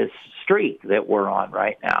with this streak that we're on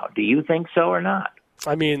right now. Do you think so or not?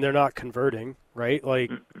 I mean, they're not converting, right? Like,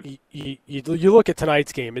 you look at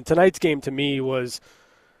tonight's game, and tonight's game to me was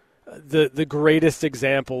the greatest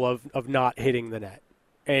example of not hitting the net.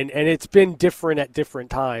 And it's been different at different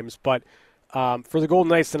times, but for the Golden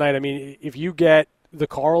Knights tonight, I mean, if you get the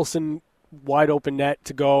Karlsson wide open net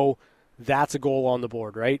to go, that's a goal on the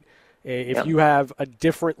board, right? If you have a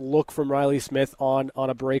different look from Riley Smith on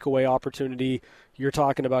a breakaway opportunity, you're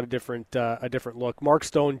talking about a different look. Mark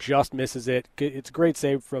Stone just misses it. It's a great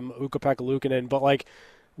save from Ukko-Pekka Luukkonen, but like,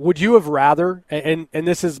 would you have rather? And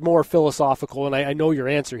this is more philosophical, and I know your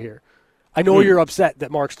answer here. I know you're upset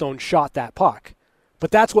that Mark Stone shot that puck, but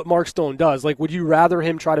that's what Mark Stone does. Like, would you rather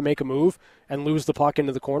him try to make a move and lose the puck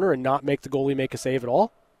into the corner and not make the goalie make a save at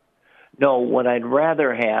all? No, what I'd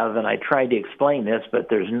rather have, and I tried to explain this, but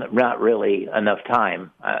there's not really enough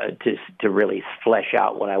time to really flesh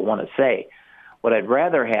out what I want to say. What I'd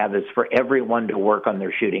rather have is for everyone to work on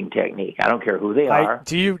their shooting technique. I don't care who they are.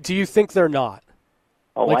 Do you think they're not?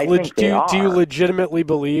 Oh, like, I think they are. Do you legitimately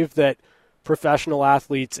believe that professional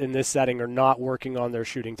athletes in this setting are not working on their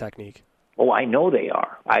shooting technique? Oh, I know they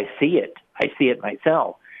are. I see it. I see it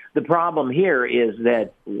myself. The problem here is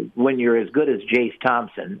that when you're as good as Jace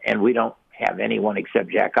Thompson, and we don't have anyone except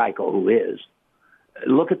Jack Eichel who is,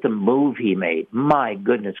 look at the move he made. My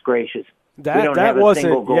goodness gracious. We don't have a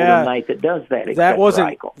single Golden Knight that does that except for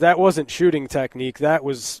Eichel. That wasn't shooting technique. That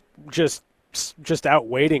was just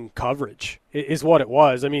outweighting coverage is what it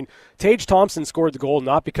was. I mean, Tage Thompson scored the goal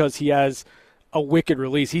not because he has a wicked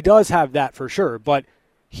release. He does have that for sure, but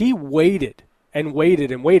he waited and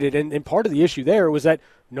waited and waited, and part of the issue there was that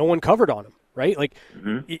no one covered on him, right? Like,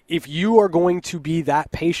 if you are going to be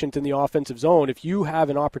that patient in the offensive zone, if you have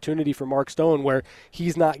an opportunity for Mark Stone where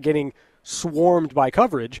he's not getting swarmed by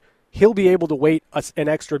coverage, he'll be able to wait an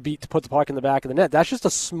extra beat to put the puck in the back of the net. That's just a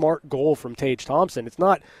smart goal from Tage Thompson. It's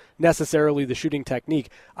not necessarily the shooting technique.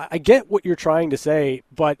 I get what you're trying to say,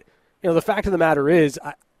 but the fact of the matter is,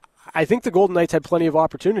 I think the Golden Knights had plenty of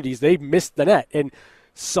opportunities. They missed the net, and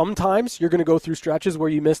sometimes you're going to go through stretches where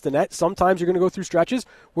you miss the net. Sometimes you're going to go through stretches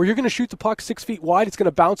where you're going to shoot the puck 6 feet wide. It's going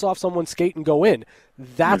to bounce off someone's skate and go in.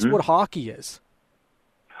 That's what hockey is.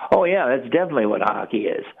 Oh, yeah, that's definitely what hockey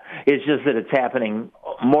is. It's just that it's happening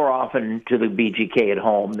more often to the BGK at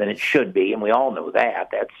home than it should be, and we all know that.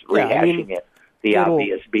 That's rehashing the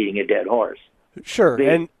obvious, beating a dead horse. Sure.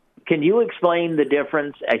 Can you explain the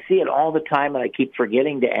difference? I see it all the time, and I keep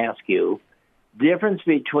forgetting to ask you. Difference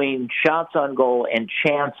between shots on goal and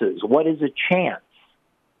chances. What is a chance?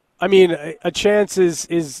 I mean, a chance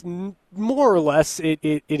is more or less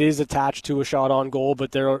it is attached to a shot on goal,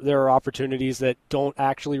 but there are opportunities that don't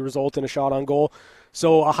actually result in a shot on goal.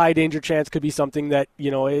 So a high danger chance could be something that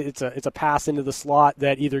it's a pass into the slot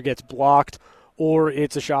that either gets blocked or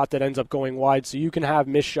it's a shot that ends up going wide. So you can have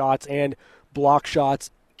missed shots and block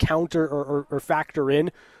shots counter or factor in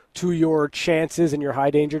to your chances and your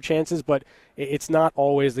high danger chances, but it's not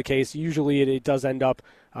always the case. Usually it does end up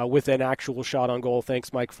with an actual shot on goal.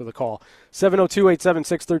 Thanks, Mike, for the call.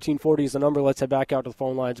 702-876-1340 is the number. Let's head back out to the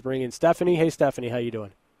phone lines. Bring in Stephanie. Hey, Stephanie, how you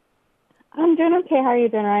doing? I'm doing okay. How are you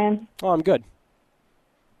doing, Ryan? Oh, I'm good.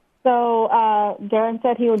 So Darren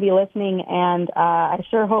said he would be listening, and I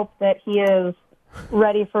sure hope that he is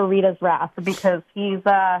ready for Rita's wrath because he's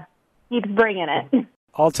bringing it.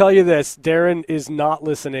 I'll tell you this, Darren is not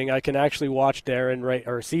listening. I can actually watch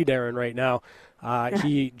Darren see Darren right now.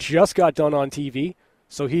 He just got done on TV,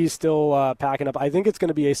 so he's still packing up. I think it's going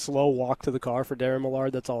to be a slow walk to the car for Darren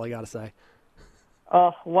Millard. That's all I got to say.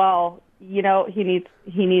 Oh, well, he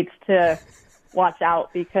needs to watch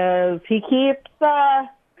out because he keeps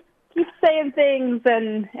saying things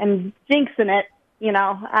and jinxing it.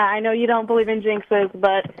 I know you don't believe in jinxes,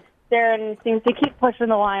 but Darren seems to keep pushing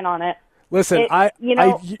the line on it. Listen,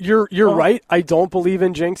 you're right. I don't believe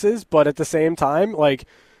in jinxes, but at the same time, like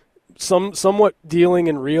somewhat dealing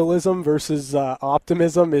in realism versus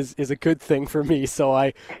optimism is a good thing for me. So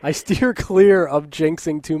I steer clear of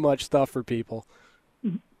jinxing too much stuff for people.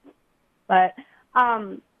 But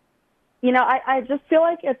I just feel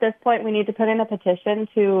like at this point we need to put in a petition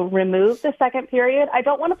to remove the second period. I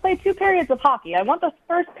don't want to play 2 periods of hockey. I want the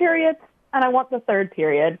first period and I want the third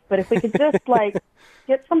period. But if we could just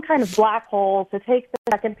get some kind of black hole to take the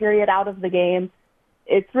second period out of the game,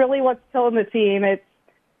 it's really what's killing the team. It's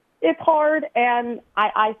hard, and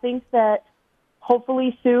I think that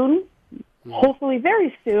hopefully very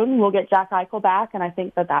soon, we'll get Jack Eichel back, and I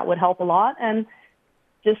think that would help a lot. And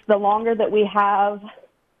just the longer that we have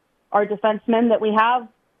our defensemen that we have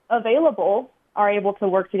available are able to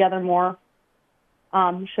work together more,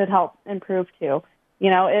 should help improve too.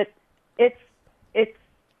 It's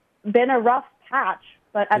been a rough patch,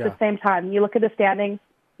 but at the same time, you look at the standings,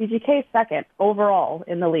 VGK second overall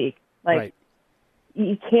in the league. Right.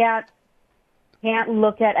 You can't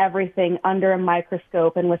look at everything under a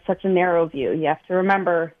microscope and with such a narrow view. You have to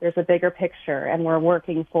remember there's a bigger picture, and we're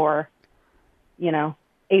working for,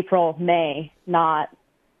 April, May, not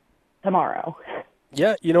tomorrow.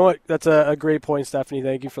 Yeah, you know what? That's a great point, Stephanie.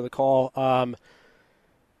 Thank you for the call.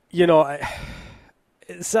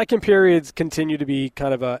 Second periods continue to be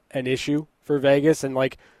kind of an issue for Vegas, and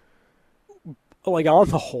like on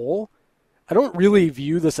the whole, I don't really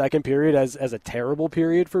view the second period as a terrible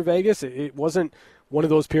period for Vegas. It wasn't one of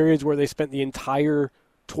those periods where they spent the entire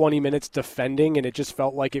 20 minutes defending and it just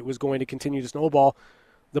felt like it was going to continue to snowball.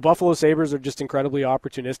 The Buffalo Sabres are just incredibly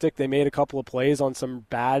opportunistic. They made a couple of plays on some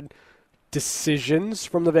bad decisions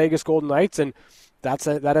from the Vegas Golden Knights, and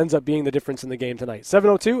that ends up being the difference in the game tonight.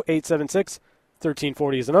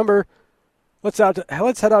 702-876-1340 is the number. Let's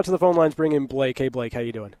head out to the phone lines, bring in Blake. Hey, Blake, how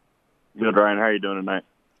you doing? Good, Ryan. How are you doing tonight?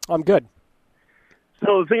 I'm good.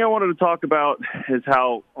 So the thing I wanted to talk about is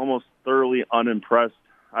how almost thoroughly unimpressed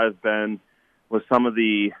I've been with some of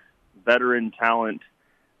the veteran talent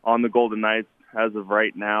on the Golden Knights as of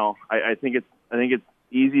right now. I think it's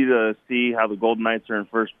easy to see how the Golden Knights are in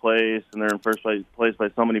first place, and they're in first place by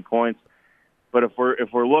so many points. But if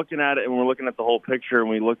we're looking at it and we're looking at the whole picture, and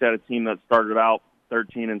we looked at a team that started out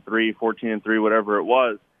 13-3, 14-3, whatever it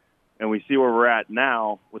was, and we see where we're at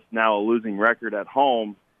now with now a losing record at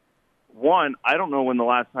home. One, I don't know when the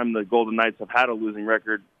last time the Golden Knights have had a losing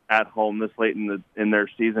record at home this late in their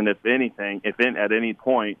season, at any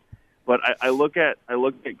point. But I look at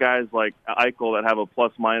guys like Eichel that have a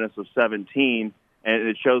plus minus of 17, and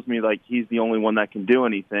it shows me like he's the only one that can do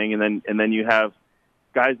anything. And then you have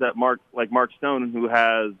guys that Mark Stone, who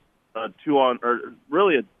has a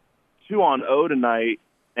 2-on-0 tonight,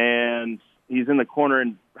 and he's in the corner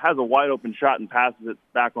and has a wide open shot and passes it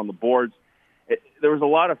back on the boards. There was a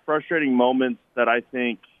lot of frustrating moments that I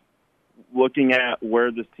think, looking at where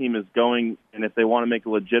this team is going and if they want to make a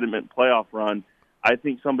legitimate playoff run, I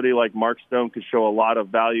think somebody like Mark Stone could show a lot of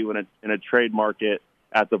value in a trade market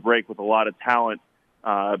at the break with a lot of talent.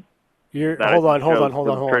 Hold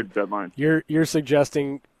on. You're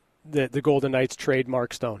suggesting that the Golden Knights trade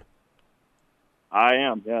Mark Stone? I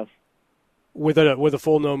am, yes. With a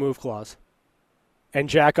full no move clause, and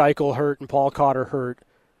Jack Eichel hurt and Paul Cotter hurt.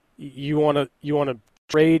 You want to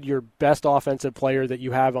trade your best offensive player that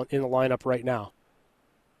you have in the lineup right now?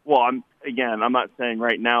 Well, I'm not saying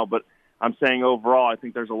right now, but I'm saying overall, I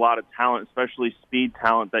think there's a lot of talent, especially speed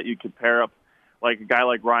talent, that you could pair up, like a guy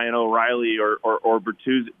like Ryan O'Reilly or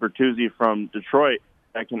Bertuzzi from Detroit,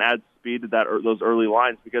 that can add speed to those early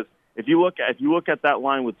lines. Because if you look at that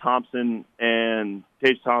line with Thompson and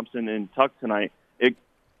Tage Thompson and Tuck tonight,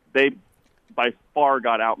 they by far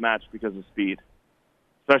got outmatched because of speed,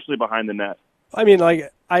 especially behind the net. I mean,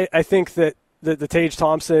 like I think that the Tage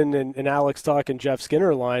Thompson and Alex Tuck and Jeff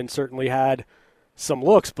Skinner line certainly had some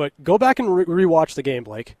looks, but go back and rewatch the game,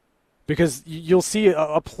 Blake, because you'll see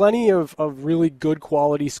a plenty of really good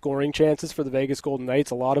quality scoring chances for the Vegas Golden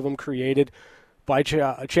Knights, a lot of them created by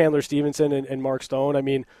Chandler Stevenson and Mark Stone. I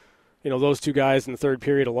mean, those two guys in the third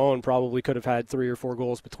period alone probably could have had 3 or 4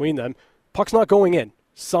 goals between them. Puck's not going in.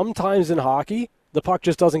 Sometimes in hockey, the puck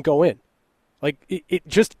just doesn't go in. Like, it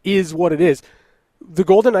just is what it is. The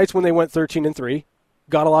Golden Knights, when they went 13-3,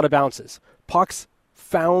 got a lot of bounces. Pucks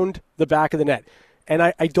found the back of the net. And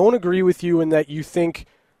I don't agree with you in that you think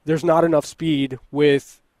there's not enough speed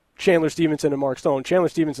with Chandler Stevenson and Mark Stone. Chandler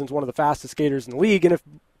Stevenson's one of the fastest skaters in the league, and if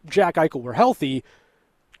Jack Eichel were healthy,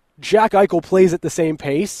 Jack Eichel plays at the same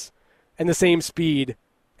pace and the same speed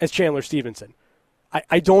as Chandler Stevenson.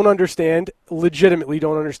 I don't understand, legitimately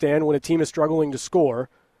don't understand, when a team is struggling to score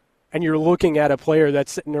and you're looking at a player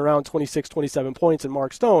that's sitting around 26, 27 points in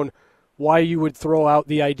Mark Stone, why you would throw out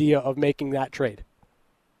the idea of making that trade.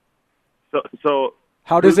 So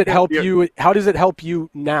how does it help you? How does it help you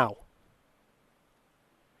now?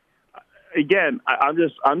 Again, I'm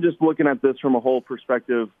just looking at this from a whole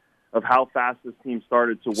perspective of how fast this team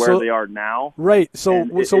started to where they are now. Right. So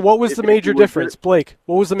what was the major difference, Blake?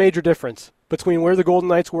 What was the major difference between where the Golden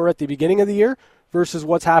Knights were at the beginning of the year versus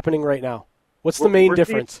what's happening right now? What's the main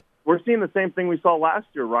difference? We're seeing the same thing we saw last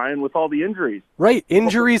year, Ryan, with all the injuries. Right.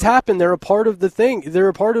 Injuries happen. They're a part of the thing. They're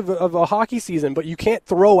a part of a hockey season, but you can't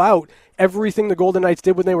throw out everything the Golden Knights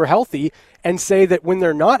did when they were healthy and say that when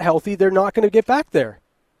they're not healthy, they're not going to get back there.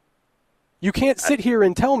 You can't sit here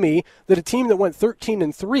and tell me that a team that went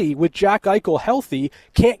 13-3 with Jack Eichel healthy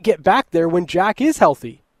can't get back there when Jack is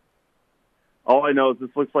healthy. All I know is this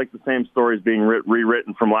looks like the same story is being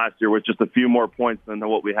rewritten from last year with just a few more points than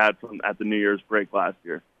what we had at the New Year's break last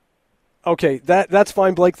year. Okay, that's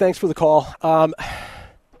fine, Blake. Thanks for the call. I'm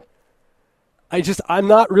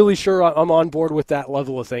not really sure I'm on board with that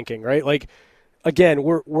level of thinking, right? Like, again,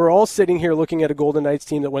 we're all sitting here looking at a Golden Knights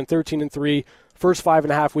team that went 13-3, first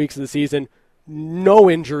 5.5 weeks of the season, no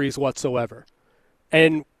injuries whatsoever.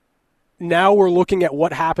 And now we're looking at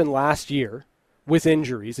what happened last year with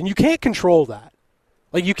injuries, and you can't control that.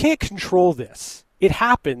 Like, you can't control this. It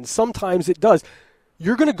happens. Sometimes it does.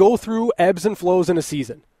 You're going to go through ebbs and flows in a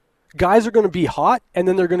season. Guys are going to be hot, and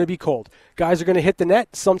then they're going to be cold. Guys are going to hit the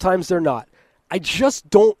net. Sometimes they're not. I just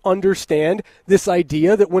don't understand this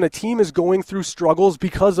idea that when a team is going through struggles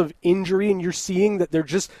because of injury and you're seeing that they're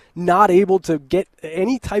just not able to get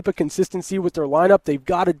any type of consistency with their lineup, they've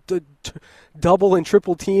got to double and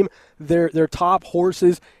triple team their top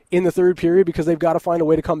horses in the third period because they've got to find a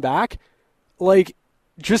way to come back. Like,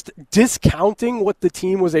 just discounting what the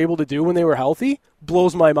team was able to do when they were healthy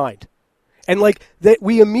blows my mind. And like that,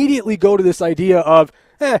 we immediately go to this idea of,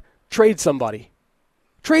 trade somebody.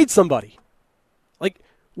 Trade somebody. Like,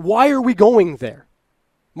 why are we going there?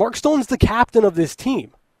 Mark Stone's the captain of this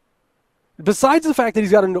team. Besides the fact that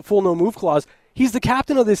he's got a full no-move clause, he's the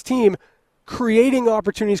captain of this team, creating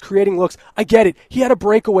opportunities, creating looks. I get it. He had a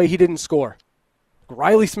breakaway he didn't score.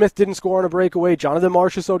 Riley Smith didn't score on a breakaway. Jonathan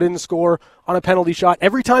Marchessault didn't score on a penalty shot.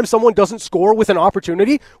 Every time someone doesn't score with an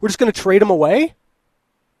opportunity, we're just going to trade him away?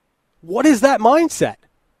 What is that mindset?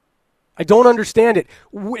 I don't understand it.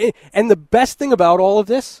 And the best thing about all of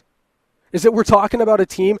this is that we're talking about a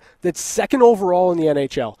team that's second overall in the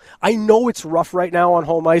NHL. I know it's rough right now on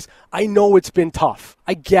home ice. I know it's been tough.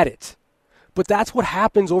 I get it. But that's what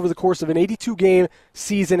happens over the course of an 82-game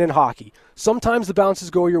season in hockey. Sometimes the bounces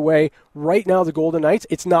go your way. Right now, the Golden Knights,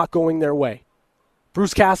 it's not going their way.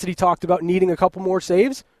 Bruce Cassidy talked about needing a couple more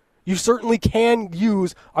saves. You certainly can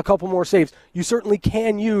use a couple more saves. You certainly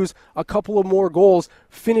can use a couple of more goals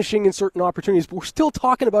finishing in certain opportunities. But we're still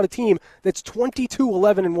talking about a team that's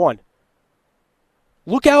 22-11-1.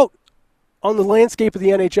 Look out on the landscape of the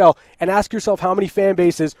NHL and ask yourself how many fan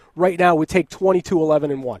bases right now would take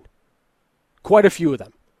 22-11-1. Quite a few of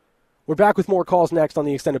them. We're back with more calls next on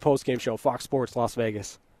the Extended Postgame Show, Fox Sports Las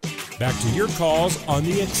Vegas. Back to your calls on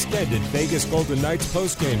the Extended Vegas Golden Knights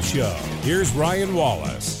Postgame Show. Here's Ryan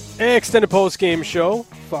Wallace. Extended Postgame Show,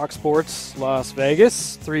 Fox Sports Las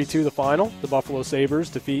Vegas. 3-2 the final. The Buffalo Sabres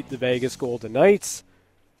defeat the Vegas Golden Knights.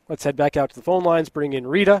 Let's head back out to the phone lines, bring in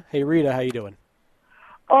Rita. Hey, Rita, how you doing?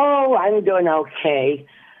 Oh, I'm doing okay.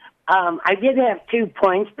 I did have 2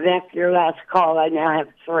 points, but after your last call, I now have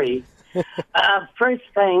 3. First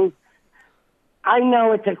thing, I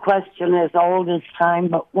know it's a question as old as time,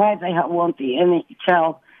 but why the hell won't the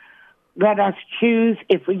NHL let us choose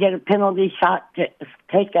if we get a penalty shot to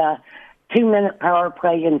take a 2-minute power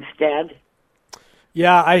play instead?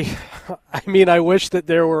 Yeah, I mean, I wish that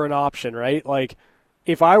there were an option, right? Like,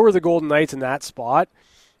 if I were the Golden Knights in that spot,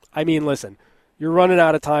 I mean, listen, you're running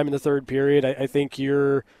out of time in the third period. I think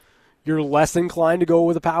you're less inclined to go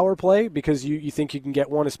with a power play because you think you can get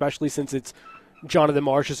one, especially since it's Jonathan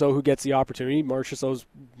Marchessault who gets the opportunity. Marchessault's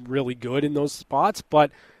really good in those spots, but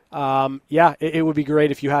it would be great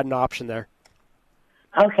if you had an option there.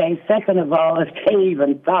 Okay, second of all, if they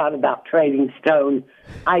even thought about trading Stone,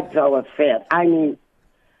 I'd throw a fit. I mean,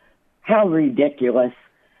 how ridiculous.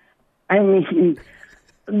 I mean,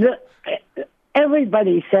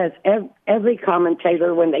 everybody says, every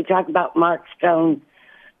commentator, when they talk about Mark Stone,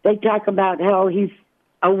 they talk about how he's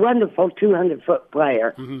a wonderful 200-foot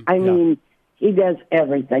player. Mm-hmm. I mean, he does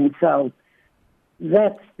everything. So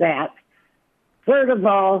that's that. Third of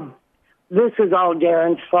all, this is all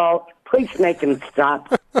Darren's fault. Please make him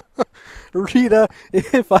stop. Rita,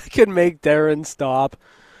 if I could make Darren stop,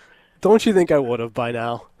 don't you think I would have by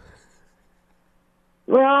now?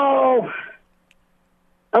 Well,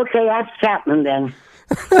 okay, that's Chapman then.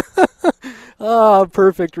 Oh,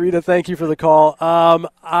 perfect, Rita. Thank you for the call.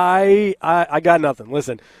 I got nothing.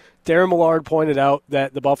 Listen, Darren Millard pointed out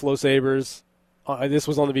that the Buffalo Sabres, this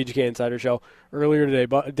was on the VGK Insider Show earlier today,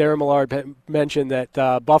 but Darren Millard mentioned that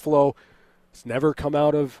Buffalo has never come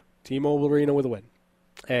out of T-Mobile Arena with a win,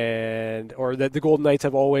 or that the Golden Knights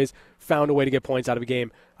have always found a way to get points out of a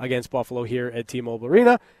game against Buffalo here at T-Mobile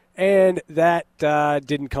Arena, and that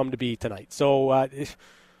didn't come to be tonight. So,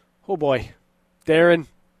 oh boy, Darren,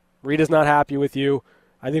 Rita's not happy with you.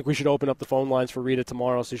 I think we should open up the phone lines for Rita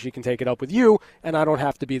tomorrow so she can take it up with you, and I don't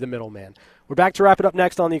have to be the middleman. We're back to wrap it up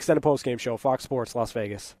next on the Extended Postgame Show, Fox Sports Las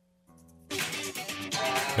Vegas.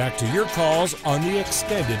 Back to your calls on the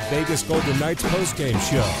Extended Vegas Golden Knights postgame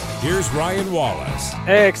show. Here's Ryan Wallace.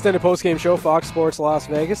 Hey, Extended postgame show, Fox Sports Las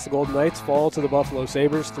Vegas. The Golden Knights fall to the Buffalo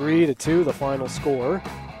Sabres 3-2, the final score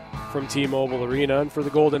from T-Mobile Arena. And for the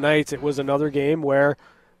Golden Knights, it was another game where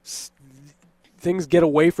things get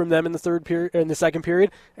away from them in the second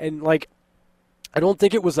period. And I don't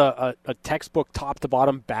think it was a textbook top to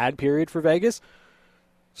bottom bad period for Vegas.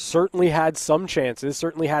 Certainly had some chances,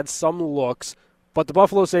 certainly had some looks. But the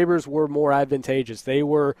Buffalo Sabres were more advantageous. They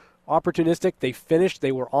were opportunistic. They finished.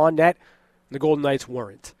 They were on net. The Golden Knights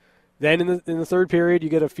weren't. Then in the third period, you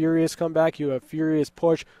get a furious comeback. You have a furious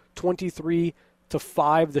push. 23-5,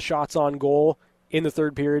 the shots on goal in the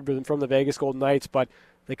third period from the Vegas Golden Knights. But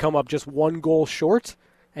they come up just one goal short.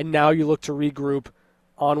 And now you look to regroup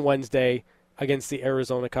on Wednesday against the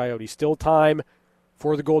Arizona Coyotes. Still time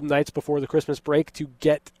for the Golden Knights before the Christmas break to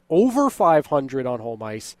get over 500 on home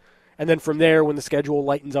ice. And then from there, when the schedule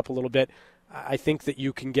lightens up a little bit, I think that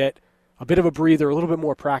you can get a bit of a breather, a little bit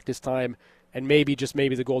more practice time, and maybe, just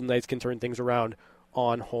maybe, the Golden Knights can turn things around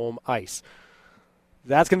on home ice.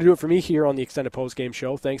 That's going to do it for me here on the Extended Postgame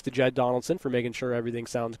Show. Thanks to Jed Donaldson for making sure everything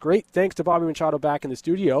sounds great. Thanks to Bobby Machado back in the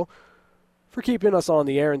studio for keeping us on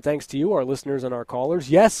the air. And thanks to you, our listeners and our callers.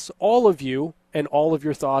 Yes, all of you and all of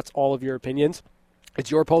your thoughts, all of your opinions. It's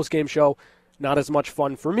your postgame show. Not as much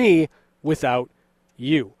fun for me without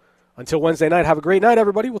you. Until Wednesday night, have a great night,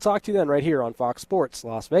 everybody. We'll talk to you then right here on Fox Sports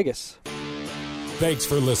Las Vegas. Thanks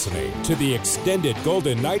for listening to the Extended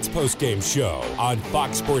Golden Knights postgame show on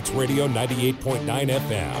Fox Sports Radio 98.9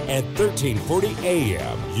 FM and 1340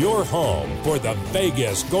 AM. Your home for the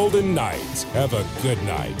Vegas Golden Knights. Have a good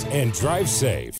night and drive safe.